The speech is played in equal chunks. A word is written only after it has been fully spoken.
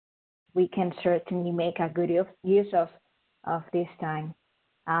we can certainly make a good use of this time.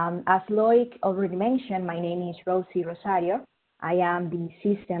 As Loic already mentioned, my name is Rosie Rosario. I am the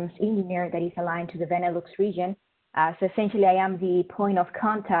systems engineer that is aligned to the Benelux region. So essentially, I am the point of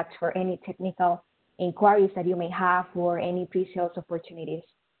contact for any technical inquiries that you may have or any pre-sales opportunities.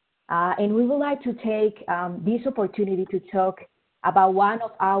 And we would like to take this opportunity to talk about one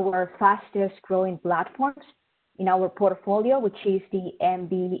of our fastest growing platforms in our portfolio, which is the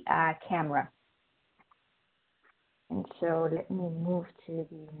MB camera. And so let me move to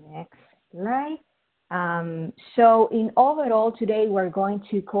the next slide. So in overall today, we're going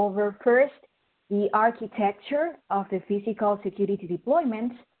to cover first the architecture of the physical security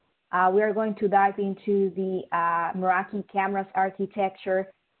deployments. We are going to dive into the Meraki cameras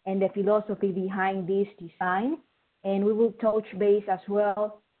architecture and the philosophy behind this design. And we will touch base as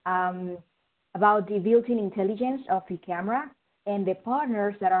well about the built-in intelligence of the camera and the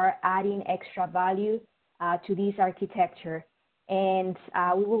partners that are adding extra value to this architecture. And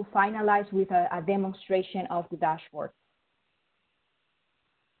we will finalize with a demonstration of the dashboard.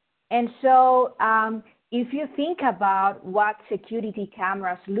 And so if you think about what security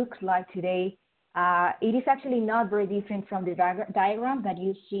cameras look like today, it is actually not very different from the diagram that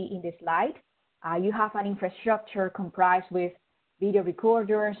you see in the slide. You have an infrastructure comprised with video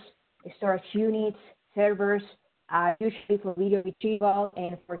recorders, storage units, servers, usually for video retrieval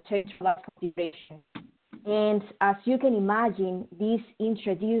and for centralized configuration. And as you can imagine, this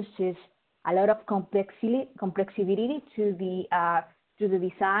introduces a lot of complexity to the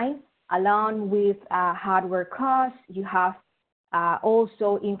design, along with hardware costs. You have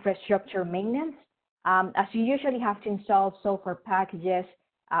also infrastructure maintenance, as you usually have to install software packages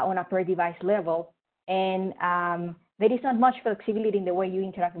on a per device level. And there is not much flexibility in the way you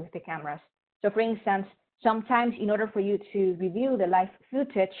interact with the cameras. So for instance, sometimes in order for you to review the live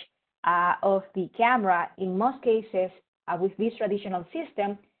footage of the camera, in most cases with this traditional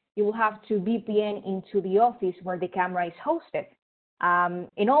system, you will have to VPN into the office where the camera is hosted.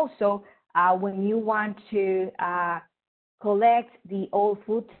 And also, when you want to collect the old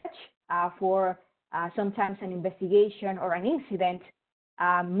footage for sometimes an investigation or an incident,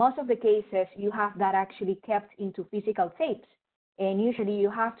 most of the cases you have that actually kept into physical tapes. And usually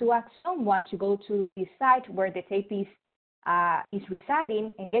you have to ask someone to go to the site where the tape is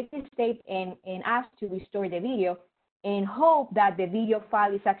residing and get this tape and ask to restore the video and hope that the video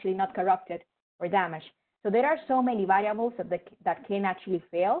file is actually not corrupted or damaged. So there are so many variables that can actually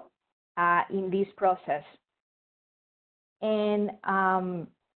fail in this process. And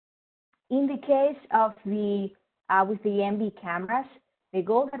in the case of with the MB cameras, the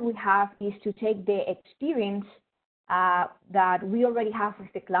goal that we have is to take the experience that we already have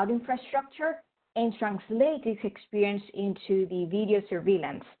with the cloud infrastructure and translate this experience into the video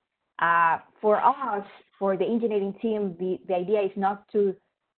surveillance. For us, for the engineering team, the idea is not to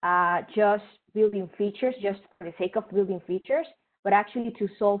just building features just for the sake of building features, but actually to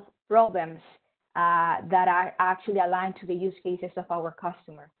solve problems that are actually aligned to the use cases of our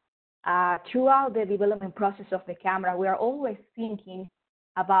customer. Throughout the development process of the camera, we are always thinking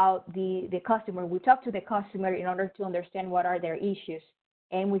about the customer. We talk to the customer in order to understand what are their issues.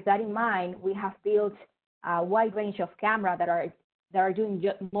 And with that in mind, we have built a wide range of cameras that are doing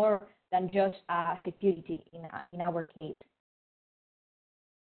more than just security in our case.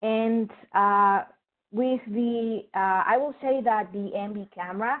 And with the, I will say that the MB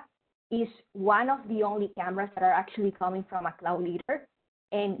camera is one of the only cameras that are actually coming from a cloud leader.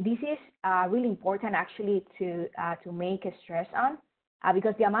 And this is really important actually to make a stress on,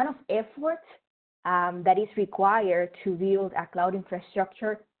 because the amount of effort that is required to build a cloud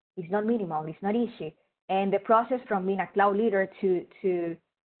infrastructure is not minimal, it's not easy. And the process from being a cloud leader to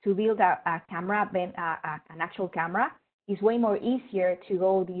build a camera, an actual camera, is way more easier to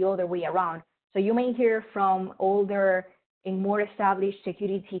go the other way around. So you may hear from older and more established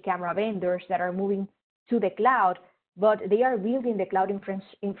security camera vendors that are moving to the cloud, but they are building the cloud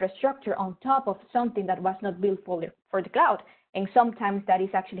infrastructure on top of something that was not built for the cloud. And sometimes that is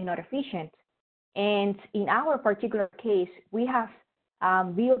actually not efficient. And in our particular case, we have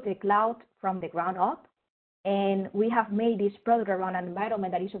built the cloud from the ground up, and we have made this product around an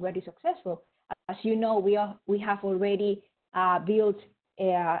environment that is already successful. As you know, we have already built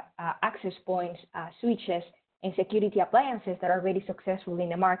access points, switches, and security appliances that are very successful in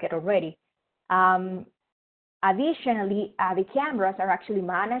the market already. Additionally, the cameras are actually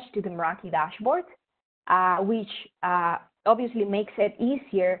managed to the Meraki dashboard, which obviously makes it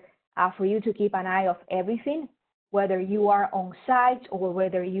easier for you to keep an eye of everything, whether you are on site or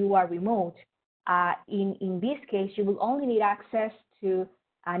whether you are remote. In this case, you will only need access to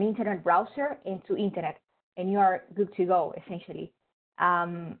an internet browser into internet, and you are good to go, essentially.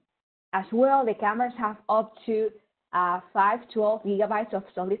 As well, the cameras have up to 512 gigabytes of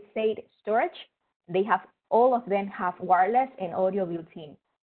solid state storage. They have, all of them have wireless and audio built in.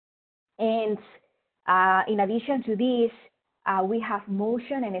 And in addition to this, we have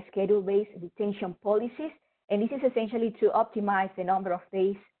motion and schedule-based detention policies. And this is essentially to optimize the number of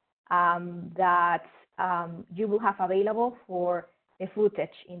days that you will have available for the footage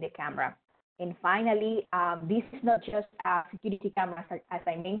in the camera. And finally, this is not just a security camera, as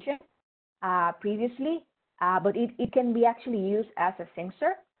I mentioned previously, but it can be actually used as a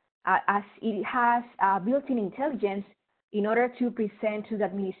sensor, as it has built-in intelligence in order to present to the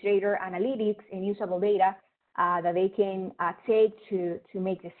administrator analytics and usable data that they can take to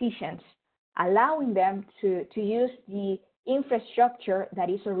make decisions, allowing them to use the infrastructure that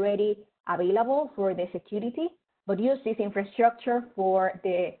is already available for the security, but use this infrastructure for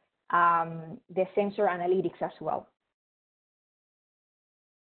the sensor analytics as well.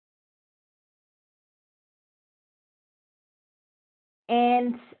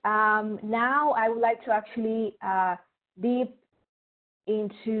 And now I would like to actually deep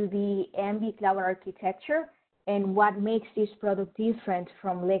into the MB Cloud architecture and what makes this product different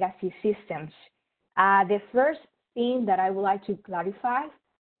from legacy systems. The first thing that I would like to clarify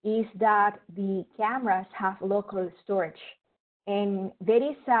is that the cameras have local storage. And there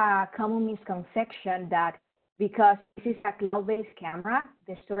is a common misconception that because this is a cloud-based camera,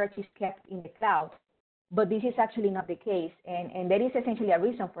 the storage is kept in the cloud. But this is actually not the case. And there is essentially a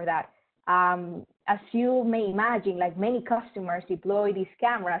reason for that. As you may imagine, like many customers deploy these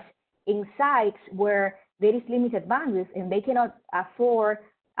cameras in sites where there is limited bandwidth and they cannot afford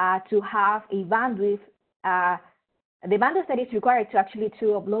to have a bandwidth, the bandwidth that is required to actually to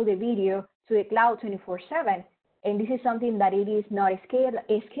upload the video to the cloud 24/7. And this is something that it is not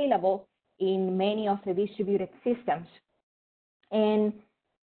scalable in many of the distributed systems. And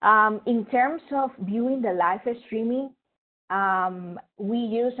in terms of viewing the live streaming, we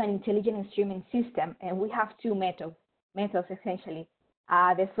use an intelligent streaming system, and we have two methods essentially.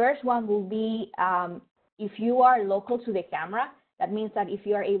 The first one will be if you are local to the camera. That means that if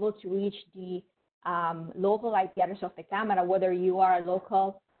you are able to reach the local IP address of the camera, whether you are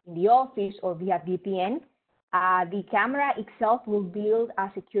local in the office or via VPN, the camera itself will build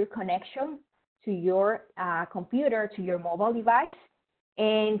a secure connection to your computer, to your mobile device,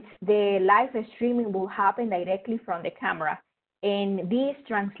 and the live streaming will happen directly from the camera. And this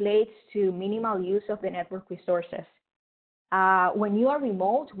translates to minimal use of the network resources. When you are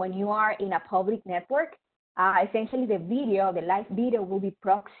remote, when you are in a public network, essentially the live video will be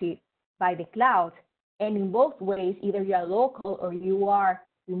proxied by the cloud. And in both ways, either you are local or you are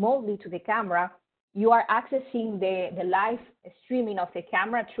remotely to the camera, you are accessing the live streaming of the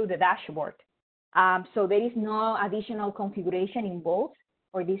camera through the dashboard. So there is no additional configuration involved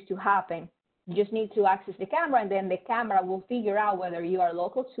for this to happen. You just need to access the camera, and then the camera will figure out whether you are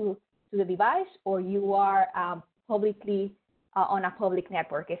local to the device or you are publicly on a public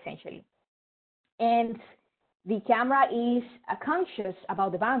network, essentially. And the camera is conscious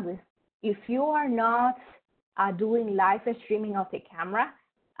about the bandwidth. If you are not doing live streaming of the camera,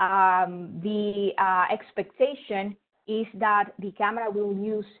 the expectation is that the camera will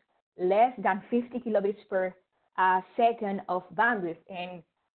use less than 50 kilobits per second of bandwidth. And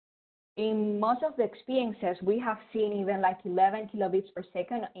in most of the experiences, we have seen even like 11 kilobits per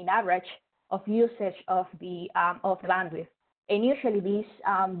second in average of usage of the bandwidth. And usually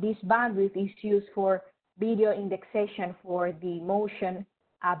this bandwidth is used for video indexation for the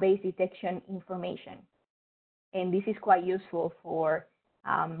motion-based detection information. And this is quite useful for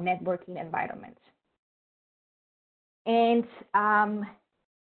networking environments. And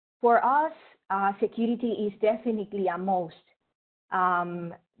for us, security is definitely a must.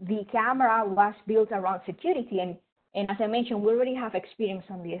 The camera was built around security, and as I mentioned, we already have experience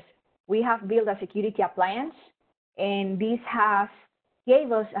on this. We have built a security appliance, and this has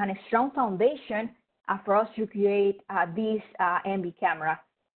gave us a strong foundation for us to create this MB camera.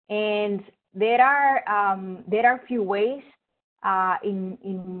 And there are a few ways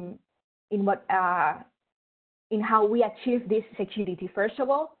in how we achieve this security. First of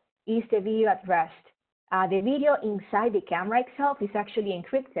all, is the video at rest. The video inside the camera itself is actually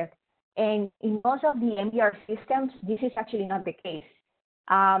encrypted. And in most of the MDR systems, this is actually not the case.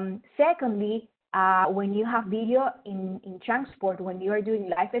 Secondly, when you have video in transport, when you are doing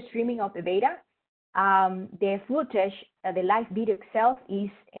live streaming of the data, the footage, the live video itself is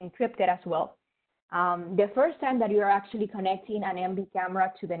encrypted as well. The first time that you are actually connecting an MB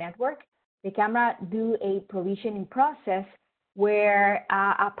camera to the network, the camera do a provisioning process where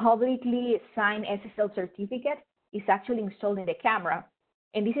a publicly signed SSL certificate is actually installed in the camera.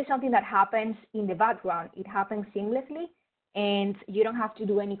 And this is something that happens in the background. It happens seamlessly, and you don't have to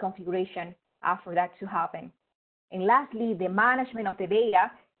do any configuration for that to happen. And lastly, the management of the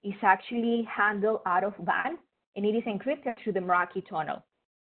data is actually handled out of band, and it is encrypted through the Meraki tunnel.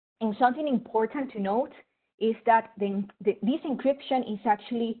 And something important to note is that this encryption is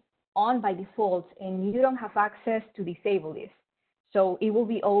actually on by default, and you don't have access to disable this. So it will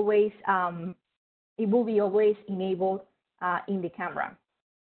be always enabled in the camera.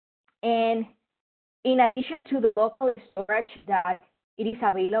 And in addition to the local storage that it is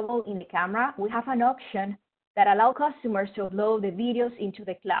available in the camera, we have an option that allows customers to upload the videos into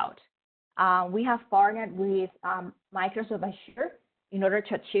the cloud. We have partnered with Microsoft Azure in order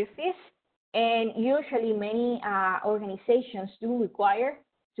to achieve this. And usually many organizations do require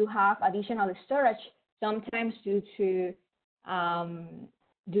to have additional storage, sometimes due to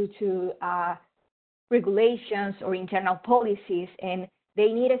regulations or internal policies, and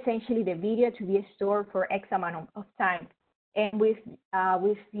they need essentially the video to be stored for X amount of time. And with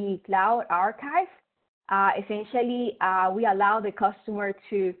the cloud archive, essentially we allow the customer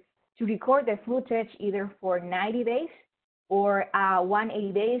to record the footage either for 90 days or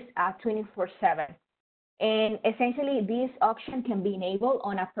 180 days 24/7. And essentially this option can be enabled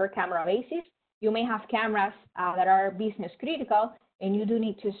on a per camera basis. You may have cameras that are business critical, and you do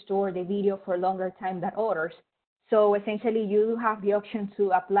need to store the video for a longer time than others. So essentially you have the option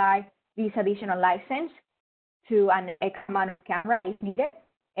to apply this additional license to an X amount of camera if needed.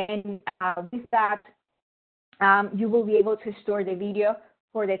 And with that, you will be able to store the video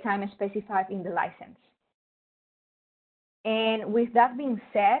for the time specified in the license. And with that being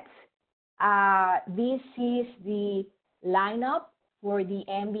said, this is the lineup for the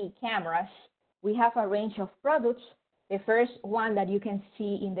MV cameras. We have a range of products. The first one that you can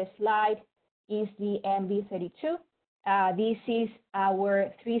see in the slide is the MV32. This is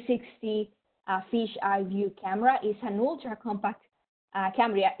our 360 fish eye view camera. It's an ultra compact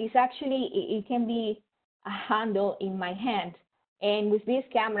camera. It's actually, it can be handled in my hand. And with these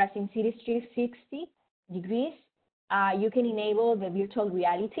cameras, since it is 360 degrees, you can enable the virtual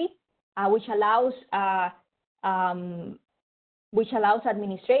reality, which allows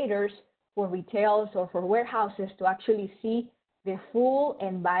administrators for retails or for warehouses to actually see the full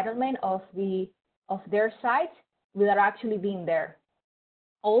environment of their sites without actually being there.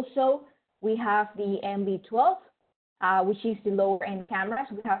 Also, we have the MV12, which is the lower end cameras.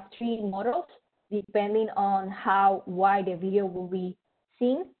 We have 3 models depending on how wide the video will be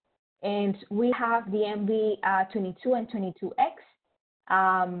seen. And we have the MV22 and 22X,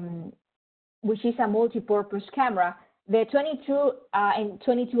 which is a multi-purpose camera. The 22 and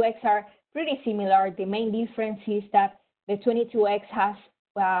 22X are pretty similar. The main difference is that the 22X has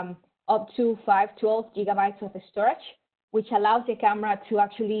up to 512 gigabytes of storage, which allows the camera to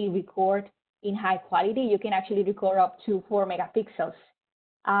actually record in high quality. You can actually record up to 4 megapixels.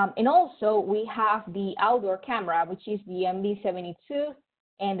 And also we have the outdoor camera, which is the MV72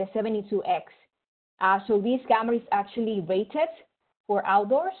 and the 72X. So this camera is actually rated for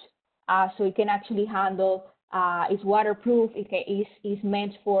outdoors. So it can actually handle, it's waterproof, it's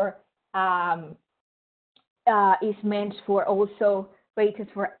meant for also rated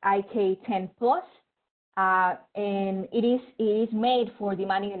for IK10+, and it is made for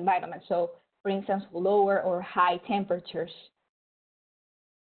demanding environments. So for instance, lower or high temperatures.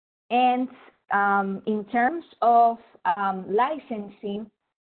 And in terms of licensing,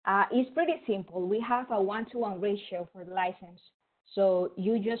 it's pretty simple. We have a 1-to-1 ratio for the license. So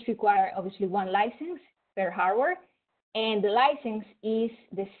you just require obviously 1 license per hardware, and the license is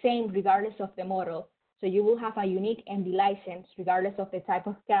the same regardless of the model. So you will have a unique MD license regardless of the type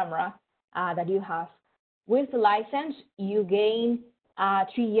of camera that you have. With the license, you gain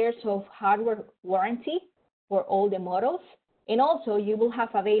 3 years of hardware warranty for all the models. And also you will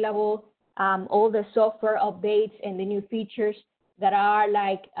have available all the software updates and the new features that are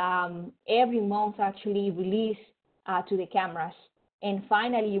like every month actually released to the cameras. And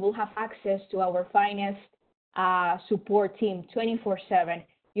finally, you will have access to our finest support team 24/7.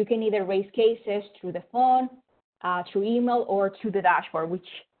 You can either raise cases through the phone, through email, or through the dashboard,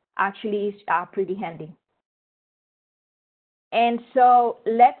 which actually is pretty handy. And so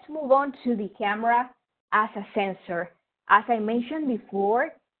let's move on to the camera as a sensor. As I mentioned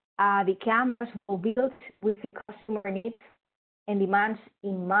before, the cameras were built with the customer needs and demands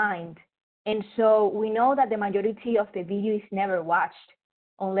in mind. And so we know that the majority of the video is never watched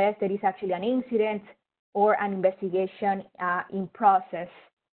unless there is actually an incident or an investigation in process.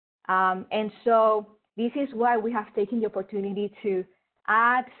 And so this is why we have taken the opportunity to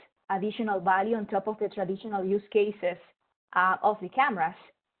add additional value on top of the traditional use cases of the cameras.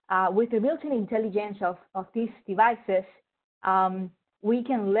 With the built-in intelligence of these devices, we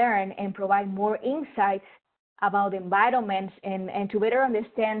can learn and provide more insights about environments and to better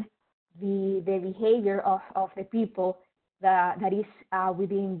understand the behavior of the people that is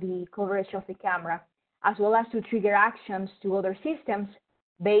within the coverage of the camera, as well as to trigger actions to other systems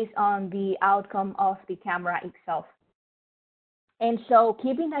based on the outcome of the camera itself. And so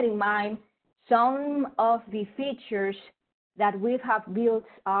keeping that in mind, some of the features that we have built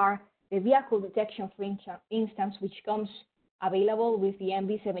are the vehicle detection, for instance, which comes available with the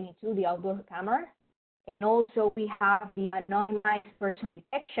MV72, the outdoor camera. And also we have the anonymized person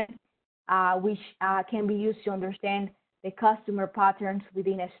detection, which can be used to understand the customer patterns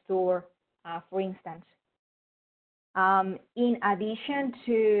within a store, for instance. In addition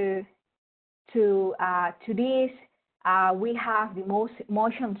to this, we have the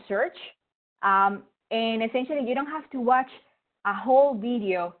motion search. And essentially, you don't have to watch a whole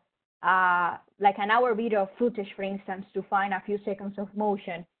video, like an hour video of footage, for instance, to find a few seconds of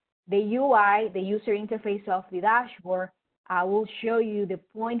motion. The UI, the user interface of the dashboard, will show you the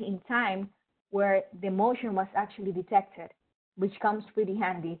point in time where the motion was actually detected, which comes pretty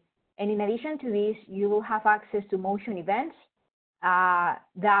handy. And in addition to this, you will have access to motion events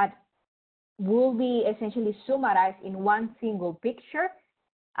that will be essentially summarized in one single picture,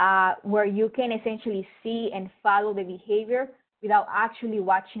 where you can essentially see and follow the behavior without actually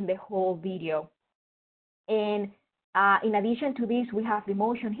watching the whole video. And in addition to this, we have the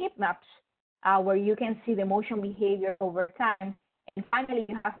motion heat maps, where you can see the motion behavior over time. And finally,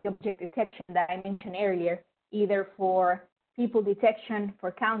 you have the object detection that I mentioned earlier, either for people detection,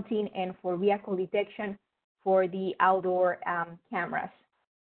 for counting, and for vehicle detection for the outdoor cameras.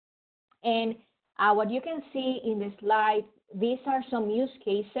 And what you can see in the slide, these are some use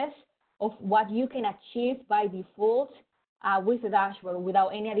cases of what you can achieve by default with the dashboard without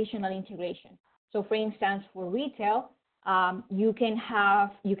any additional integration. So for instance, for retail, you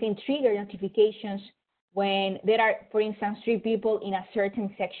can trigger notifications when there are, for instance, 3 people in a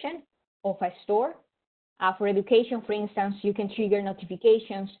certain section of a store. For education, for instance, you can trigger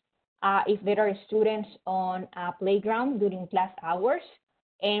notifications if there are students on a playground during class hours.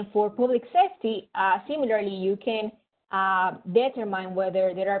 And for public safety, similarly, you can determine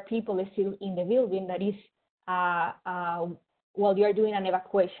whether there are people still in the building that is while you're doing an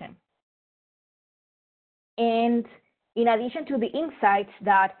evacuation. And in addition to the insights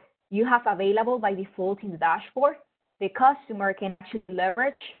that you have available by default in the dashboard, the customer can actually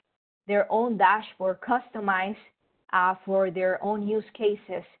leverage their own dashboard customized for their own use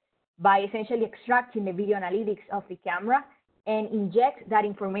cases by essentially extracting the video analytics of the camera and inject that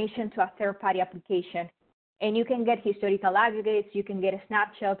information to a third-party application. And you can get historical aggregates, you can get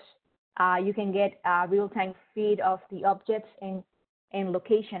snapshots, you can get a real-time feed of the objects and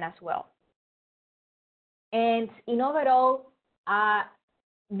location as well. And in overall,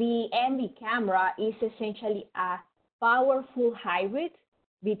 the MV camera is essentially a powerful hybrid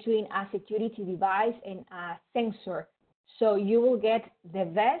between a security device and a sensor. So you will get the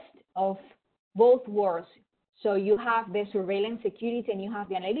best of both worlds. So you have the surveillance security and you have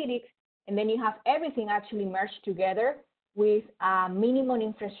the analytics, and then you have everything actually merged together with a minimum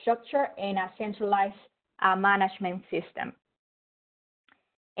infrastructure and a centralized management system.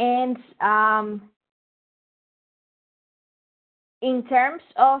 And in terms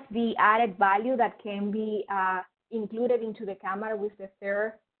of the added value that can be included into the camera with the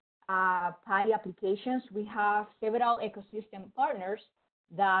third-party applications, we have several ecosystem partners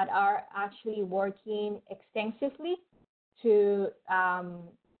that are actually working extensively to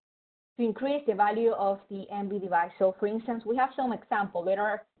increase the value of the MV device. So for instance, we have some examples. There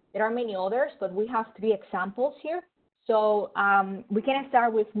are many others, but we have 3 examples here. So we can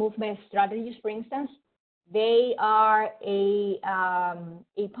start with Movement Strategies, for instance. They are a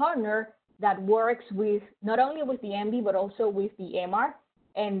partner that works with not only with the MV, but also with the MR.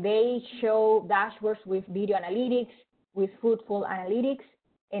 And they show dashboards with video analytics, with footfall analytics,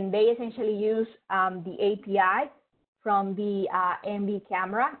 and they essentially use the API from the MV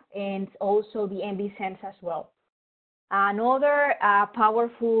camera and also the MV Sense as well. Another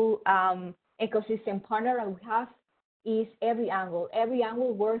powerful ecosystem partner that we have is Every Angle. Every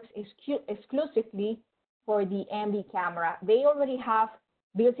Angle works exclusively for the MV camera. They already have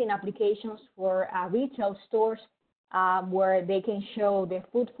built-in applications for retail stores where they can show the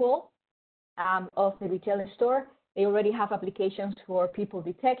footfall of the retail store. They already have applications for people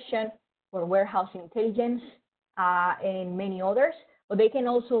detection, for warehouse intelligence, and many others. or they can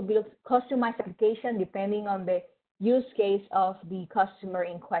also build customized application depending on the use case of the customer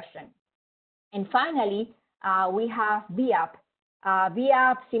in question. And finally, we have VApp.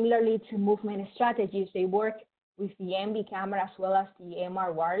 VApp, similarly to movement strategies, they work with the MV camera as well as the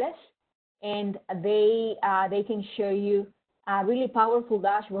MR wireless, and they can show you a really powerful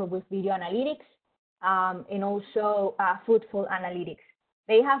dashboard with video analytics and also footfall analytics.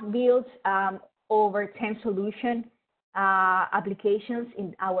 They have built over 10 solution applications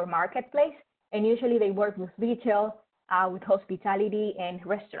in our marketplace, and usually they work with retail, with hospitality and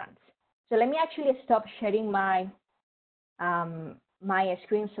restaurants. So let me actually stop sharing my my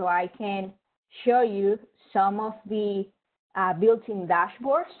screen so I can show you some of the built-in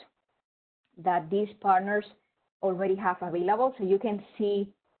dashboards that these partners already have available, so you can see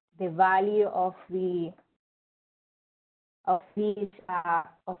the value of these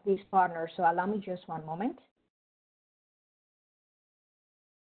partners. So allow me just one moment.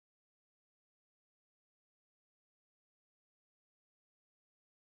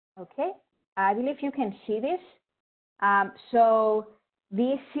 Okay, I believe you can see this. So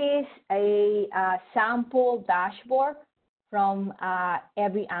this is a sample dashboard from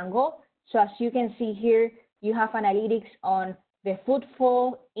every angle. So as you can see here, you have analytics on the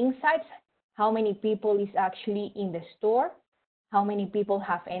footfall insights, how many people is actually in the store, how many people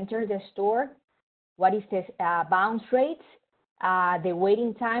have entered the store, what is the bounce rates, the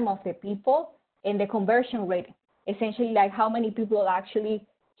waiting time of the people, and the conversion rate, essentially like how many people actually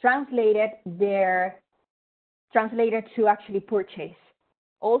translated to actually purchase.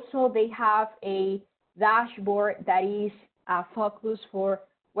 Also, they have a dashboard that is focused for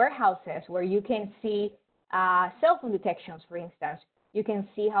warehouses, where you can see cell phone detections, for instance. You can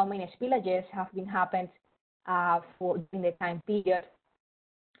see how many spillages have been happened in the time period.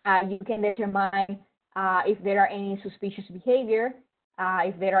 You can determine if there are any suspicious behavior,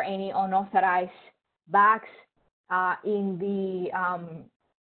 if there are any unauthorized bags in the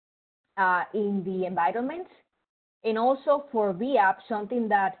environment. And also for VApp, something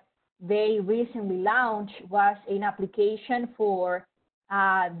that they recently launched was an application for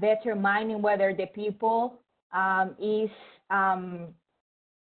determining whether the people is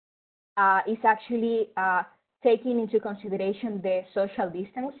actually taking into consideration the social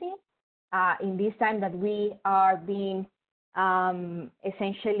distancing in this time that we are being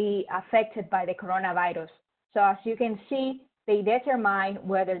essentially affected by the coronavirus. So as you can see, they determine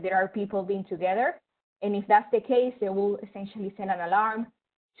whether there are people being together, and if that's the case, they will essentially send an alarm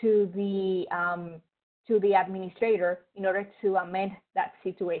to the administrator in order to amend that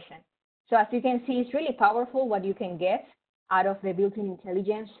situation. So as you can see, it's really powerful what you can get out of the built-in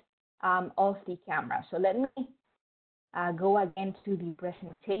intelligence of the camera. So let me go again to the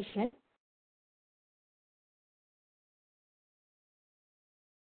presentation.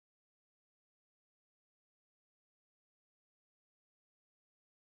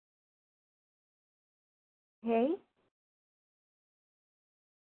 Okay.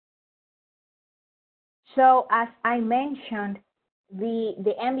 So as I mentioned,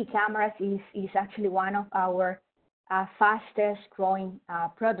 the MV cameras is actually one of our fastest growing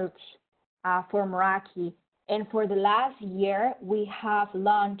products for Meraki. And for the last year, we have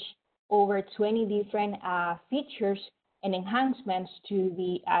launched over 20 different features and enhancements to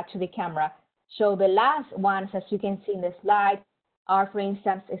the camera. So the last ones, as you can see in the slide, are, for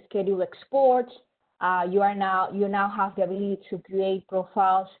instance, schedule exports. You now have the ability to create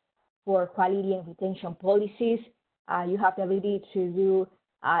profiles for quality and retention policies. You have the ability to do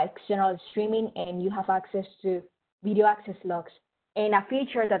external streaming, and you have access to video access logs. And a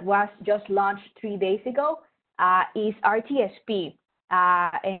feature that was just launched 3 days ago is RTSP,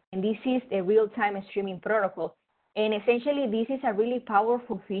 and this is a real-time streaming protocol. And essentially, this is a really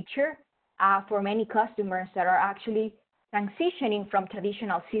powerful feature for many customers that are actually transitioning from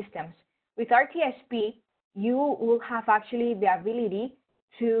traditional systems. With RTSP, you will have actually the ability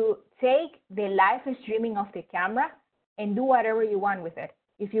to take the live streaming of the camera and do whatever you want with it.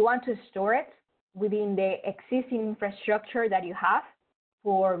 If you want to store it within the existing infrastructure that you have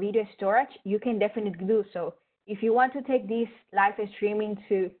for video storage, you can definitely do so. If you want to take this live streaming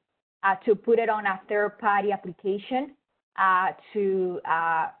to put it on a third-party application to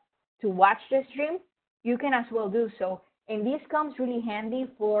watch the stream, you can as well do so. And this comes really handy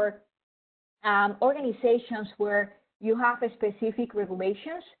for organizations where you have specific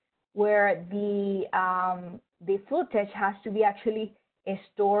regulations where the footage has to be actually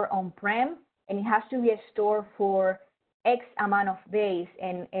stored on-prem, and it has to be stored for X amount of days,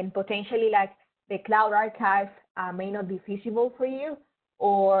 and potentially like the cloud archive may not be feasible for you,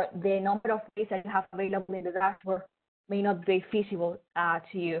 or the number of days that you have available in the dashboard may not be visible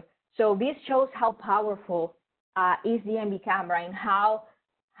to you. So this shows how powerful is the MV camera and how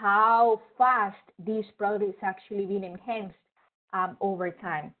fast this product is actually being enhanced over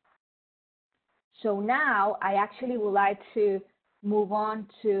time. So now I actually would like to move on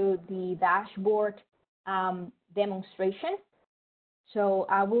to the dashboard demonstration. So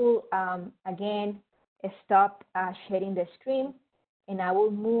I will, again, stop sharing the screen, and I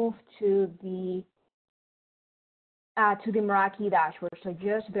will move to the Meraki dashboard. So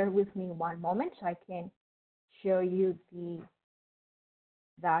just bear with me one moment so I can show you the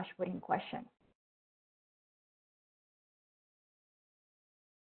dashboard in question.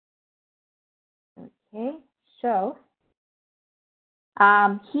 Okay, so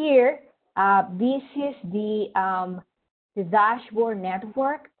here, this is the dashboard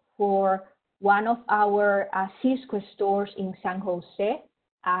network for one of our Cisco stores in San Jose,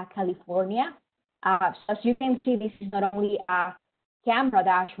 California. So as you can see, this is not only a camera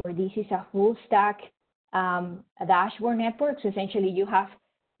dashboard, this is a full stack dashboard network. So essentially you have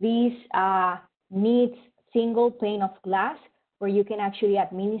this neat single pane of glass where you can actually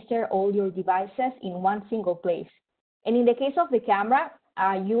administer all your devices in one single place. And in the case of the camera,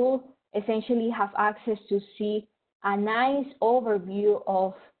 you essentially have access to see a nice overview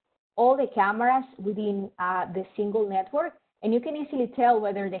of all the cameras within the single network. And you can easily tell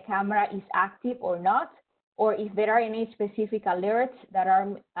whether the camera is active or not, or if there are any specific alerts that are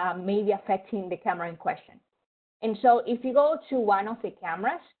maybe affecting the camera in question. And so if you go to one of the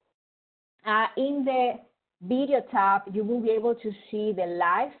cameras, in the video tab, you will be able to see the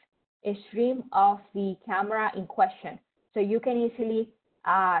live stream of the camera in question. So you can easily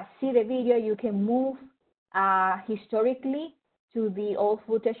see the video. You can move historically to the old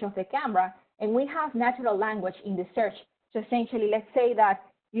footage of the camera. And we have natural language in the search. So essentially, let's say that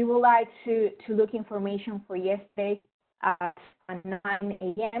you would like to look information for yesterday at 9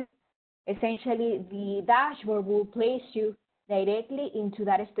 a.m. Essentially, the dashboard will place you directly into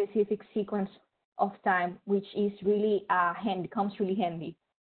that specific sequence of time, which is really comes really handy.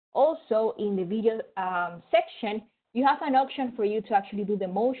 Also, in the video section, you have an option for you to actually do the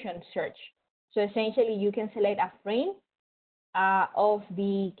motion search. So essentially, you can select a frame of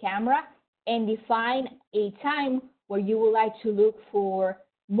the camera and define a time where you would like to look for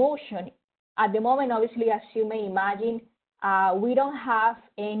motion. At the moment, obviously, as you may imagine, we don't have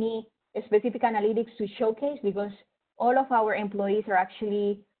any specific analytics to showcase because all of our employees are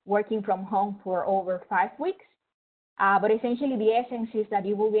actually working from home for over 5 weeks. But essentially, the essence is that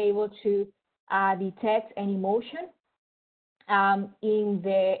you will be able to detect any motion in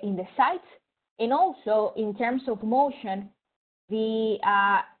the site. And also, in terms of motion, the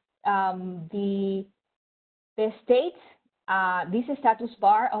state, this status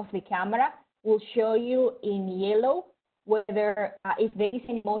bar of the camera will show you in yellow whether if there is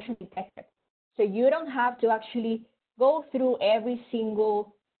any motion detected. So you don't have to actually go through every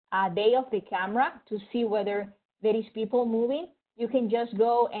single day of the camera to see whether there is people moving. You can just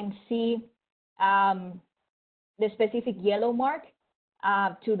go and see the specific yellow mark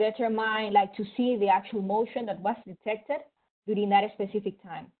to determine, like to see the actual motion that was detected during that specific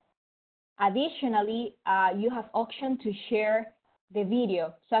time. Additionally, you have option to share the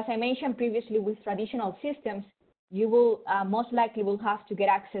video. So as I mentioned previously, with traditional systems, you will most likely will have to get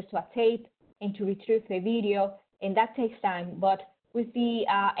access to a tape and to retrieve the video, and that takes time. But with the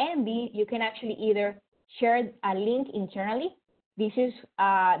MV, you can actually either share a link internally. This is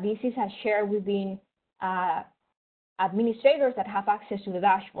a share within administrators that have access to the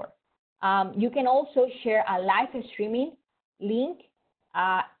dashboard. You can also share a live streaming link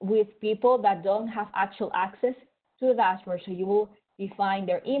with people that don't have actual access to the dashboard. So you will define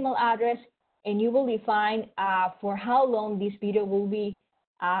their email address, and you will define for how long this video will be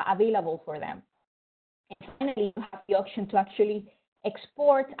available for them. And finally, you have the option to actually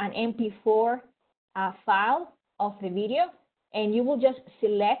export an MP4 file of the video, and you will just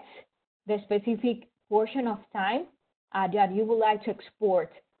select the specific portion of time that you would like to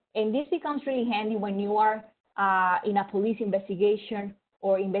export. And this becomes really handy when you are in a police investigation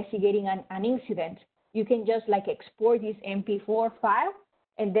or investigating an incident. You can just like export this MP4 file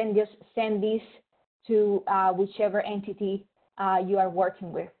and then just send this to whichever entity you are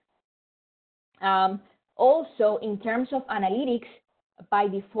working with. Also, in terms of analytics, by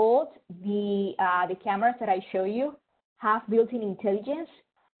default, the cameras that I show you have built-in intelligence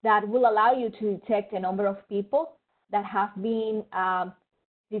that will allow you to detect the number of people that have been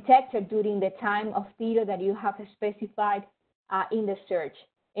detected during the time of video that you have specified in the search.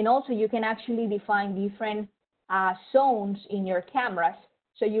 And also, you can actually define different zones in your cameras.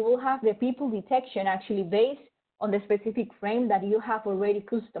 So you will have the people detection actually based on the specific frame that you have already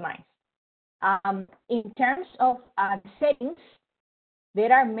customized. In terms of settings,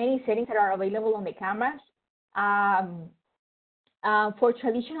 there are many settings that are available on the cameras. For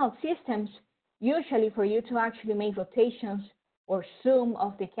traditional systems, usually for you to actually make rotations or zoom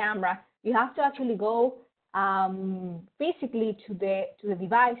of the camera, you have to actually go physically to the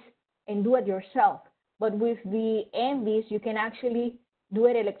device and do it yourself. But with the MVs, you can actually do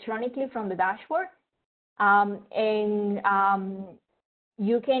it electronically from the dashboard.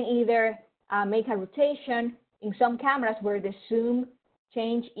 You can either make a rotation. In some cameras where the zoom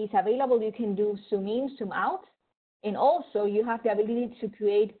change is available, you can do zoom in, zoom out. And also you have the ability to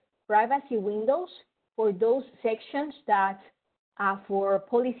create privacy windows for those sections that for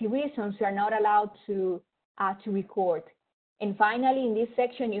policy reasons you are not allowed to record. And finally, in this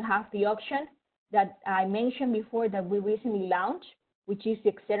section, you have the option that I mentioned before that we recently launched, which is the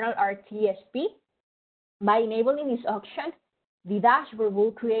external RTSP. By enabling this option, the dashboard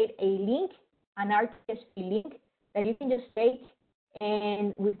will create a link, an RTSP link that you can just take,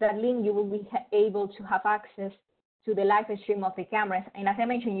 and with that link, you will be able to have access to the live stream of the cameras. And as I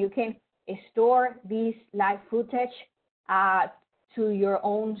mentioned, you can store this live footage to your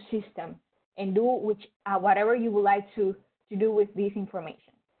own system and do whatever you would like to do with this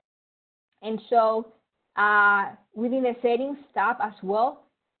information. And so within the settings tab as well,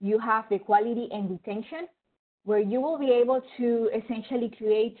 you have the quality and retention, where you will be able to essentially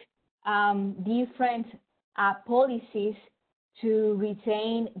create different policies to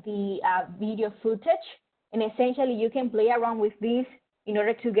retain the video footage. And essentially, you can play around with this in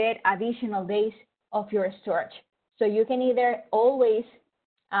order to get additional days of your storage. So you can either always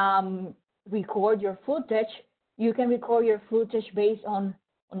record your footage, you can record your footage based on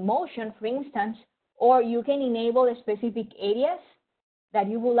motion, for instance, or you can enable specific areas that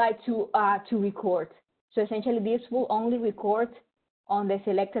you would like to record. So essentially, this will only record on the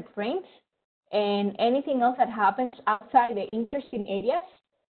selected frames, and anything else that happens outside the interesting areas,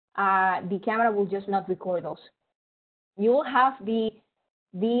 the camera will just not record those. You will have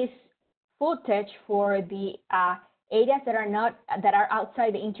this footage for the areas that are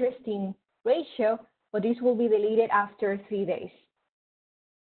outside the interesting ratio, but this will be deleted after 3 days.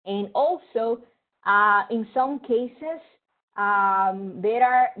 And also, in some cases,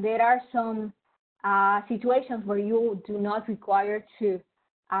 there are some situations where you do not require to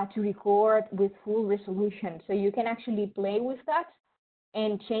record with full resolution. So you can actually play with that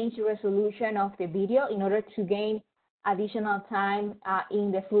and change the resolution of the video in order to gain additional time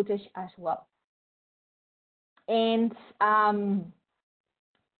in the footage as well. And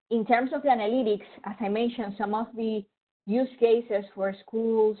in terms of the analytics, as I mentioned, some of the use cases for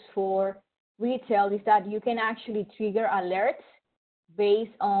schools, for retail, is that you can actually trigger alerts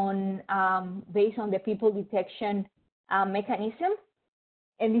based on the people detection mechanism.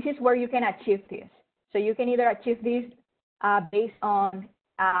 And this is where you can achieve this. So you can either achieve this based on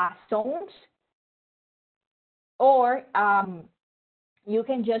zones, or you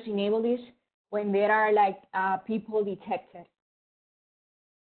can just enable this when there are like people detected.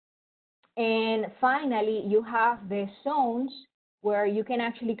 And finally, you have the zones where you can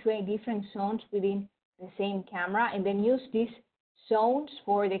actually create different zones within the same camera and then use these zones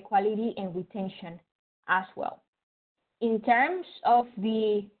for the quality and retention as well. In terms of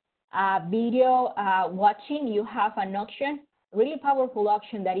the video watching, you have an option, a really powerful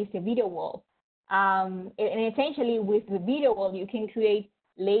option, that is the video wall. And essentially with the video wall, you can create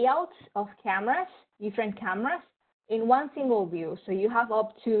layouts of cameras, different cameras, in one single view. So you have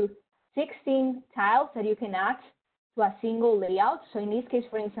up to 16 tiles that you can add to a single layout. So in this case,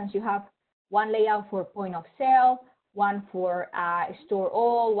 for instance, you have one layout for point of sale, one for store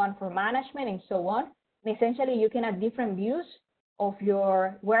all, one for management, and so on. And essentially, you can add different views of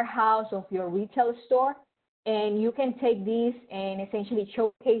your warehouse, of your retail store, and you can take these and essentially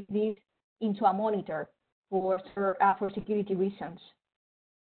showcase these into a monitor for security reasons.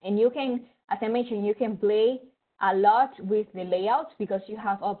 And you can, as I mentioned, you can play a lot with the layouts because you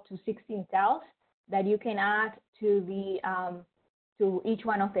have up to 16 tiles that you can add to the to each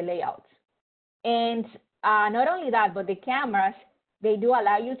one of the layouts. And not only that, but the cameras, they do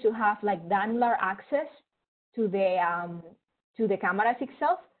allow you to have like granular access to the cameras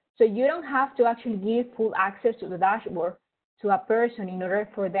itself. So you don't have to actually give full access to the dashboard to a person in order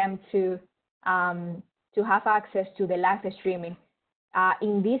for them to have access to the live streaming.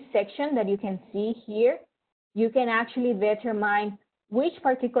 In this section that you can see here, you can actually determine which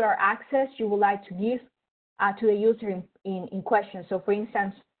particular access you would like to give to the user in question. So for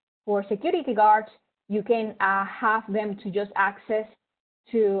instance, for security guards, you can have them to just access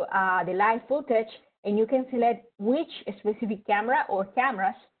to the live footage, and you can select which specific camera or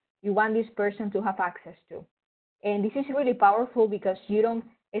cameras you want this person to have access to. And this is really powerful because you don't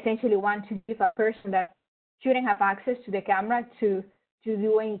essentially want to give a person that shouldn't have access to the camera to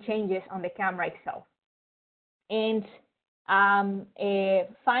do any changes on the camera itself. And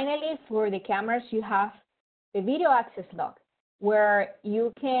finally, for the cameras, you have the video access log, where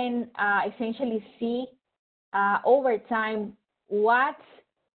you can essentially see over time what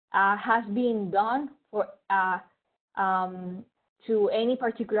has been done for to any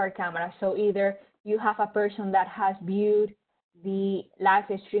particular camera. So either you have a person that has viewed the live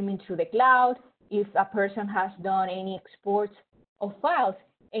streaming through the cloud, if a person has done any exports of files.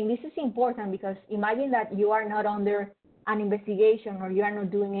 And this is important because imagine that you are not under an investigation or you are not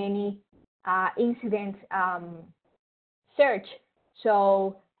doing any incident search.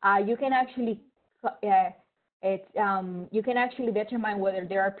 So you can actually you can actually determine whether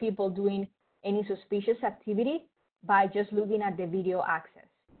there are people doing any suspicious activity by just looking at the video access.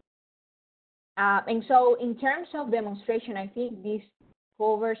 And so in terms of demonstration, I think this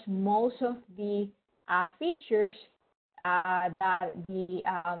covers most of the features that the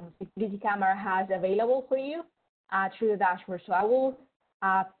security camera has available for you through the dashboard. So I will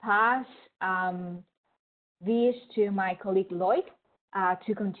pass this to my colleague Lloyd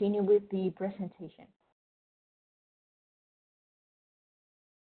to continue with the presentation.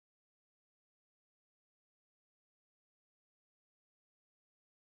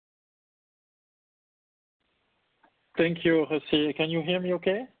 Thank you, Jose. Can you hear me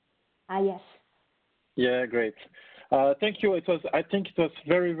okay? Yes. Yeah, great. Thank you. I think it was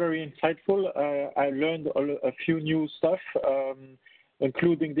very, very insightful. I learned a few new stuff,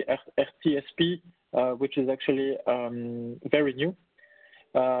 including the RTSP, which is actually very new.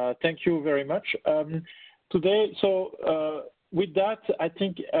 Thank you very much. Today, so with that, I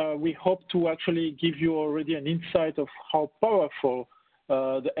think we hope to actually give you already an insight of how powerful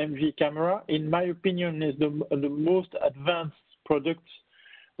the MV camera, in my opinion, is the most advanced product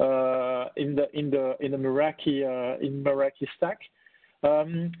in the Meraki stack.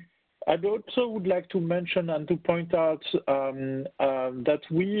 I also would like to mention and to point out that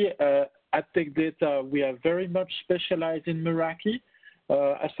we at Tech Data, we are very much specialized in Meraki.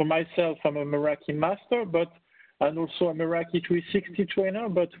 As for myself, I'm a Meraki master, and also a Meraki 360 trainer.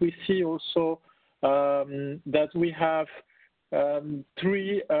 But we see also that we have 4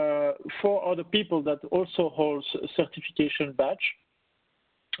 other people that also holds certification badge.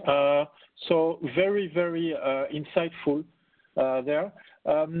 So very, very insightful there.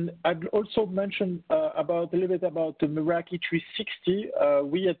 I'd also mention a little bit about the Meraki 360.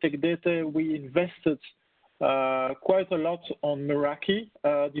 We at Tech Data, we invested quite a lot on Meraki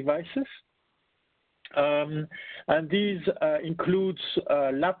devices. And these includes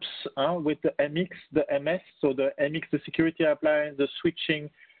labs with the MX, the MS, so the MX, the security appliance, the switching,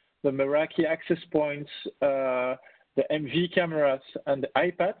 the Meraki access points, the MV cameras, and the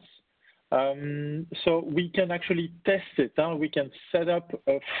iPads. So we can actually test it. We can set up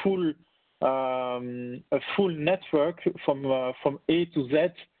a full network from A to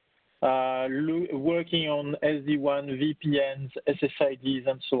Z, working on SD-WAN, VPNs, SSIDs,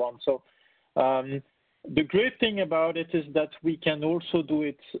 and so on. So the great thing about it is that we can also do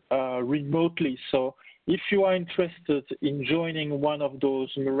it remotely. So if you are interested in joining one of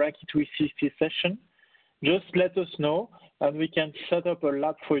those Meraki 360 sessions, just let us know, and we can set up a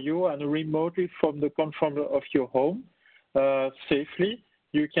lab for you, and remotely from the comfort of your home, safely,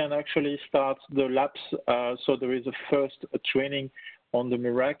 you can actually start the labs. So there is a first training on the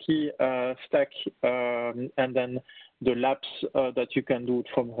Meraki stack, and then the labs that you can do it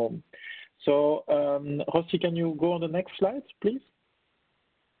from home. So, Rossi, can you go on the next slide, please?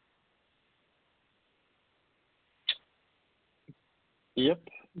 Yep,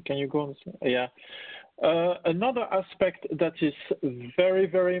 can you go on? Yeah. Another aspect that is very,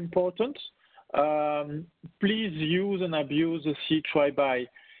 very important, please use and abuse the see, try, buy.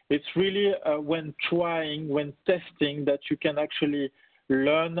 It's really when testing that you can actually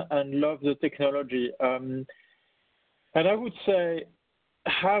learn and love the technology. And I would say,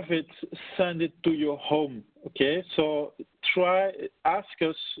 have it, send it to your home, okay? So ask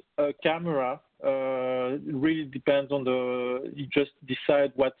us a camera, really depends on you just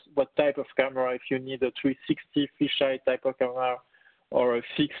decide what type of camera, if you need a 360 fisheye type of camera, or a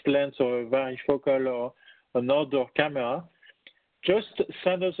fixed lens, or a varifocal, or an outdoor camera. Just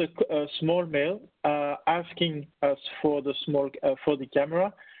send us a small mail asking us for the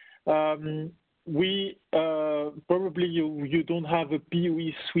camera. We probably you don't have a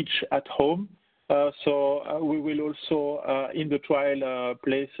PoE switch at home. We will also, in the trial,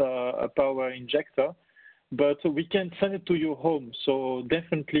 place a power injector, but we can send it to your home. So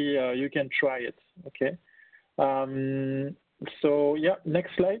definitely you can try it, okay? So yeah,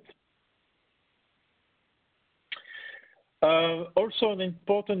 next slide. Also, an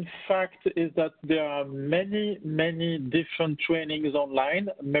important fact is that there are many different trainings online.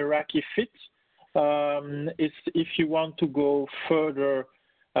 Meraki Fit is if you want to go further,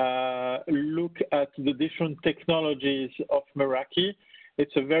 look at the different technologies of Meraki.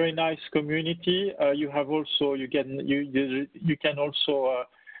 It's a very nice community. You have also you can also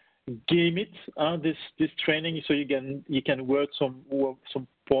game it this training, so you can work some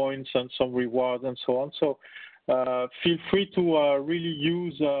points and some rewards and so on. So feel free to really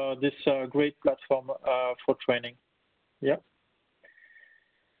use this great platform for training. Yeah.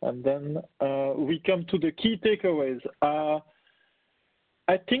 And then we come to the key takeaways.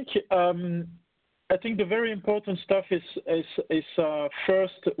 I think the very important stuff is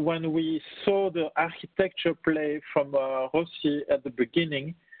first, when we saw the architecture play from Rossi at the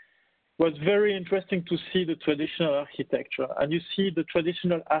beginning, was very interesting to see the traditional architecture. And you see the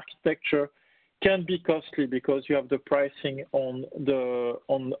traditional architecture can be costly because you have the pricing on the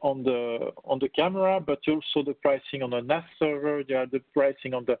camera, but also the pricing on the NAS server. You have the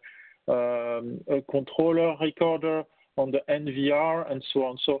pricing on the controller recorder, on the NVR, and so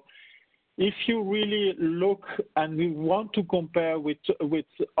on. So if you really look and we want to compare with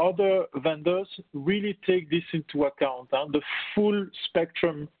other vendors, really take this into account, the full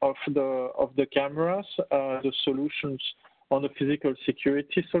spectrum of the cameras, the solutions on the physical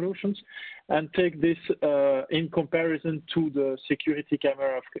security solutions, and take this in comparison to the security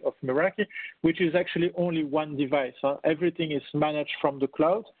camera of Meraki, which is actually only one device. Everything is managed from the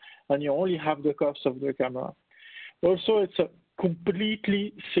cloud, and you only have the cost of the camera. Also, it's a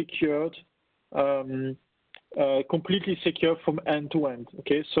completely secured from end to end.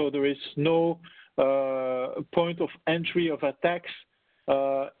 Okay, so there is no point of entry of attacks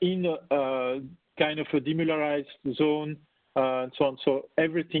in a kind of a demilitarized zone, and so on. So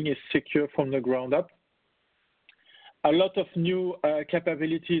everything is secure from the ground up. A lot of new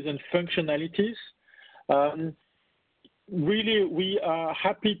capabilities and functionalities. Really, we are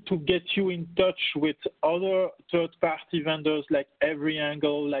happy to get you in touch with other third-party vendors like Every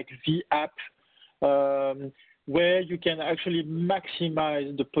Angle, like VApp, where you can actually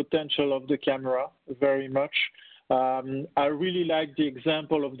maximize the potential of the camera very much. I really like the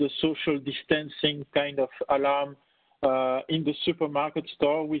example of the social distancing kind of alarm in the supermarket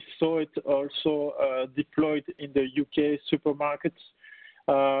store. We saw it also deployed in the UK supermarkets.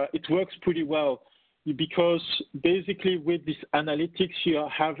 It works pretty well because basically with this analytics, you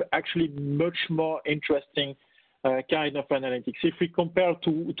have actually much more interesting kind of analytics. If we compare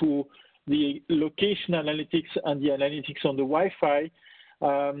to the location analytics and the analytics on the Wi-Fi,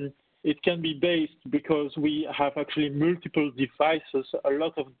 it can be based because we have actually multiple devices, a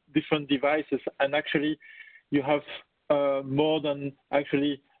lot of different devices, and actually you have more than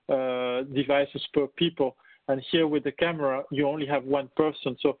actually devices per people. And here with the camera, you only have one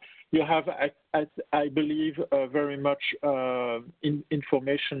person. So you have, I believe, very much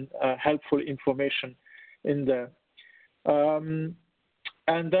information, helpful information in there.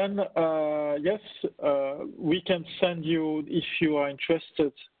 And then, yes, we can send you, if you are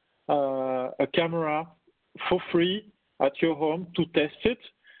interested, a camera for free at your home to test it.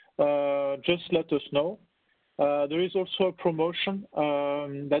 Just let us know. There is also a promotion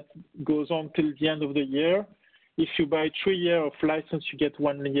that goes on till the end of the year. If you buy 3 years of license, you get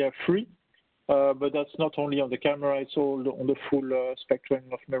 1 year free. But that's not only on the camera, it's all on the full spectrum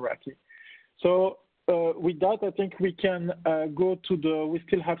of Meraki. So with that, I think we can go to we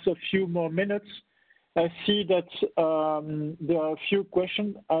still have a few more minutes. I see that there are a few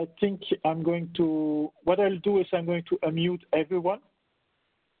questions. I think what I'll do is I'm going to unmute everyone.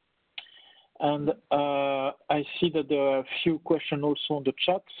 And I see that there are a few questions also on the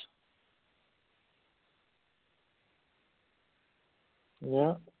chat.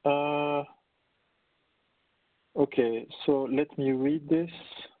 Yeah. Okay, so let me read this.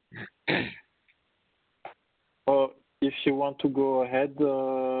 Or if you want to go ahead,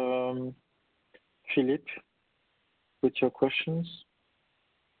 Philippe, with your questions,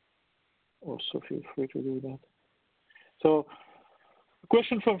 also feel free to do that. So,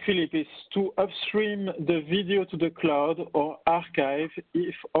 question from Philippe is to upstream the video to the cloud or archive,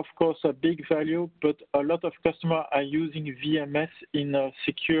 if of course a big value, but a lot of customers are using VMS in a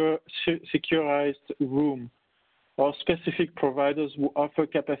securized room, or specific providers who offer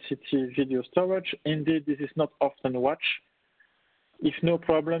capacity video storage. Indeed, this is not often watched. if no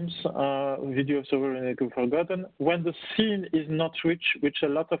problems, video observer forgotten. When the scene is not reached, which a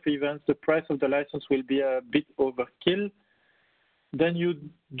lot of events, the price of the license will be a bit overkill. Then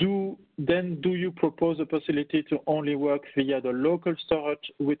do you propose a possibility to only work via the local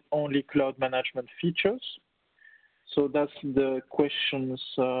storage with only cloud management features? So that's the questions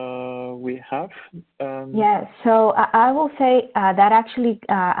we have. Yeah, so I will say that actually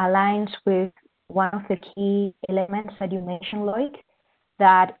aligns with one of the key elements that you mentioned, Lloyd,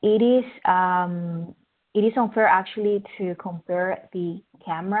 that it is unfair actually to compare the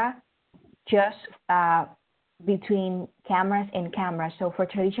camera just between cameras and cameras. So for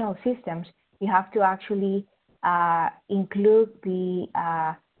traditional systems, you have to actually include the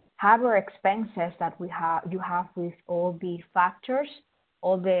hardware expenses that you have with all the factors,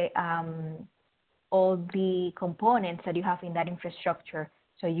 all the components that you have in that infrastructure.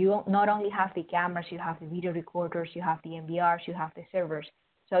 So you not only have the cameras, you have the video recorders, you have the MVRs, you have the servers.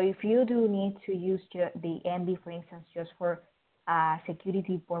 So if you do need to use the MV, for instance, just for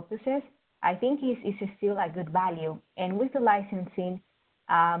security purposes, I think it's still a good value. And with the licensing,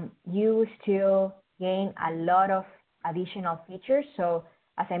 you still gain a lot of additional features. So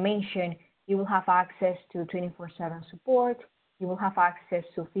as I mentioned, you will have access to 24/7 support. You will have access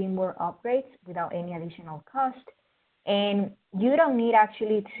to firmware upgrades without any additional cost. And you don't need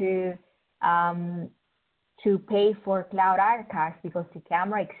actually to pay for cloud archives, because the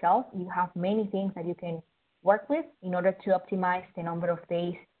camera itself, you have many things that you can work with in order to optimize the number of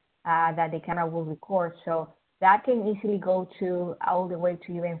days that the camera will record. So that can easily go to all the way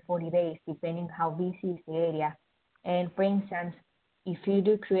to even 40 days, depending how busy is the area. And for instance, if you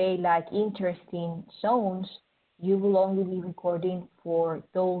do create like interesting zones, you will only be recording for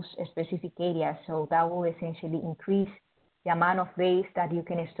those specific areas. So that will essentially increase the amount of days that you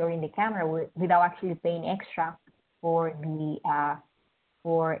can store in the camera without actually paying extra for the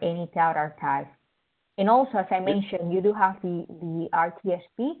for any cloud archive. And also, as I mentioned, you do have the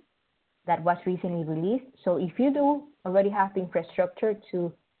RTSP that was recently released. So if you do already have the infrastructure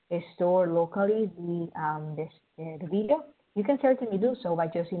to store locally the video, you can certainly do so by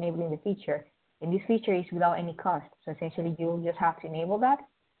just enabling the feature. And this feature is without any cost. So essentially, you just have to enable that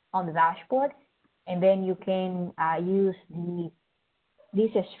on the dashboard, and then you can use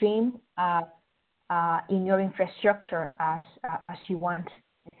this stream in your infrastructure as you want,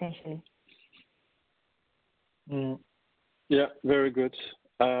 essentially. Yeah, very good.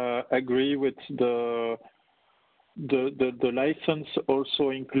 Agree with the license, also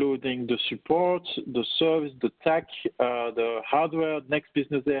including the support, the service, the tech, the hardware, next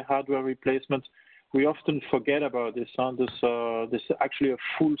business day hardware replacement. We often forget about this. This is actually a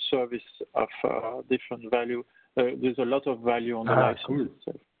full service of different value. There's a lot of value on the license cool.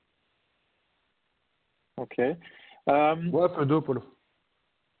 itself. Okay. What to do, Paulo?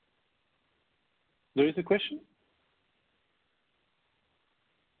 There is a question?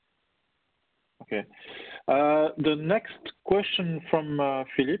 Okay. The next question from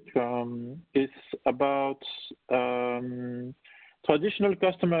Philippe is about traditional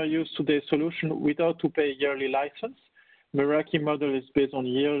customer use today's solution without to pay yearly license. Meraki model is based on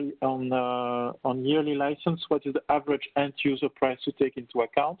yearly license. What is the average end user price to take into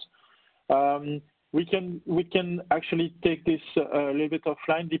account? We can actually take this a little bit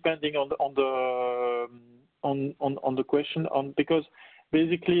offline, depending on the question, because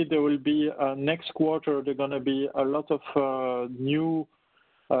basically there will be next quarter. There's going to be a lot of new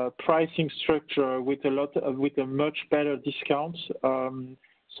pricing structure with a much better discount.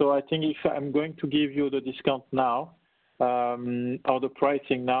 So I think if I'm going to give you the discount now or the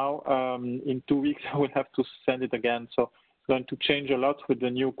pricing now, in 2 weeks I will have to send it again. So it's going to change a lot with the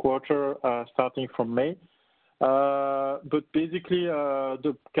new quarter starting from May. But basically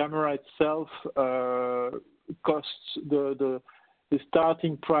the camera itself costs the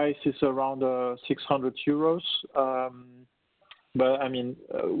starting price is around 600 euros. But I mean,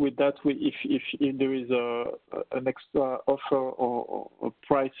 with that, if there is an extra offer or a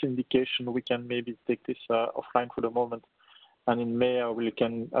price indication, we can maybe take this offline for the moment. And in May, I will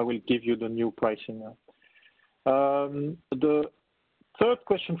give you the new pricing. The third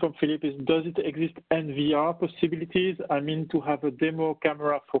question from Philippe is: does it exist NVR possibilities? I mean, to have a demo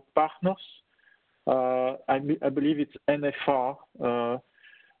camera for partners. I believe it's NFR.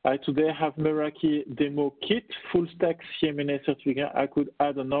 I today have Meraki demo kit, full stack CMNA certificate. I could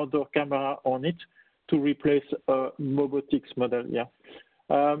add an outdoor camera on it to replace a Mobotics model. Yeah.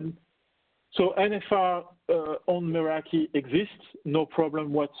 So NFR on Meraki exists, no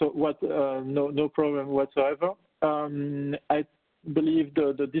problem whatsoever. believe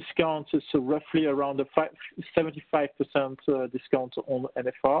the discount is roughly around a 75% discount on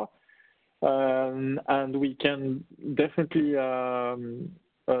NFR. And we can definitely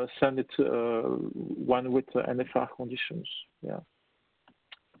send it one with NFR conditions. Yeah.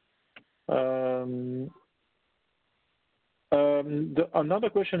 Another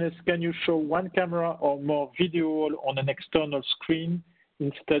question is, can you show one camera or more video on an external screen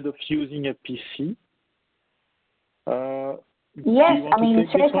instead of using a PC? Yes, I mean,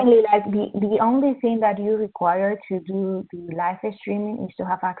 certainly, like the only thing that you require to do the live streaming is to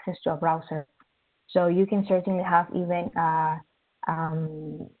have access to a browser. So you can certainly have even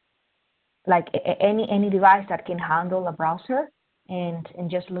like any device that can handle a browser, and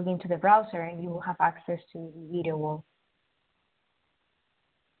just log into the browser and you will have access to the video wall.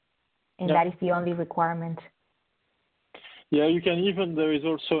 And that is the only requirement. Yeah, you can even, there is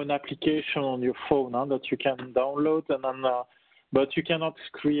also an application on your phone that you can download, and then, but you cannot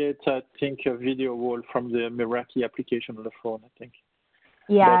create, I think, a video wall from the Meraki application on the phone, I think.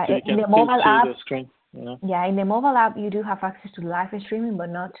 Yeah, in the mobile app. The screen. Yeah. Yeah, in the mobile app, you do have access to live streaming, but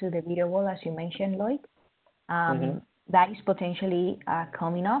not to the video wall, as you mentioned, Lloyd. That is potentially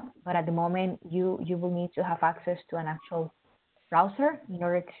coming up, but at the moment, you will need to have access to an actual browser in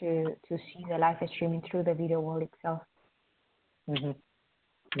order to see the live streaming through the video wall itself.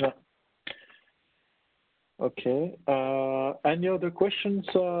 Yeah. Okay. Any other questions?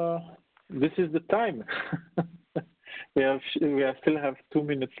 This is the time. we still have 2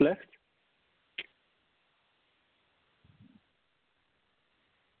 minutes left.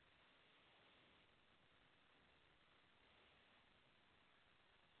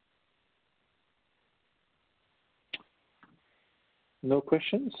 No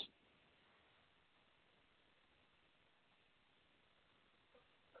questions?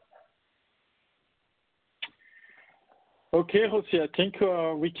 Okay, Rosie, I think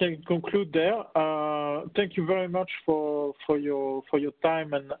we can conclude there. Thank you very much for your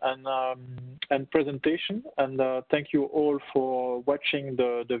time and presentation, and thank you all for watching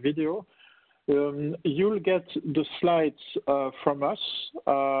the video. You'll get the slides from us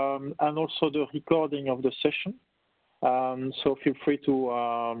and also the recording of the session. So feel free to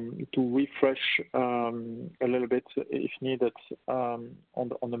refresh a little bit if needed on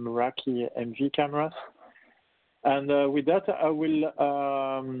the Meraki MV cameras. And with that, I will,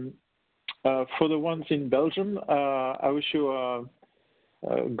 for the ones in Belgium, I wish you a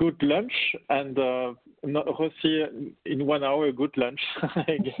good lunch, and Rosie, in 1 hour, a good lunch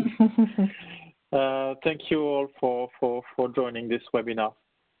again. Thank you all for joining this webinar.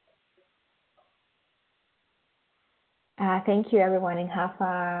 Thank you, everyone, and have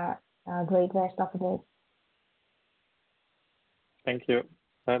a great rest of the day. Thank you.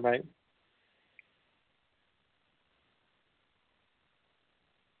 Bye-bye.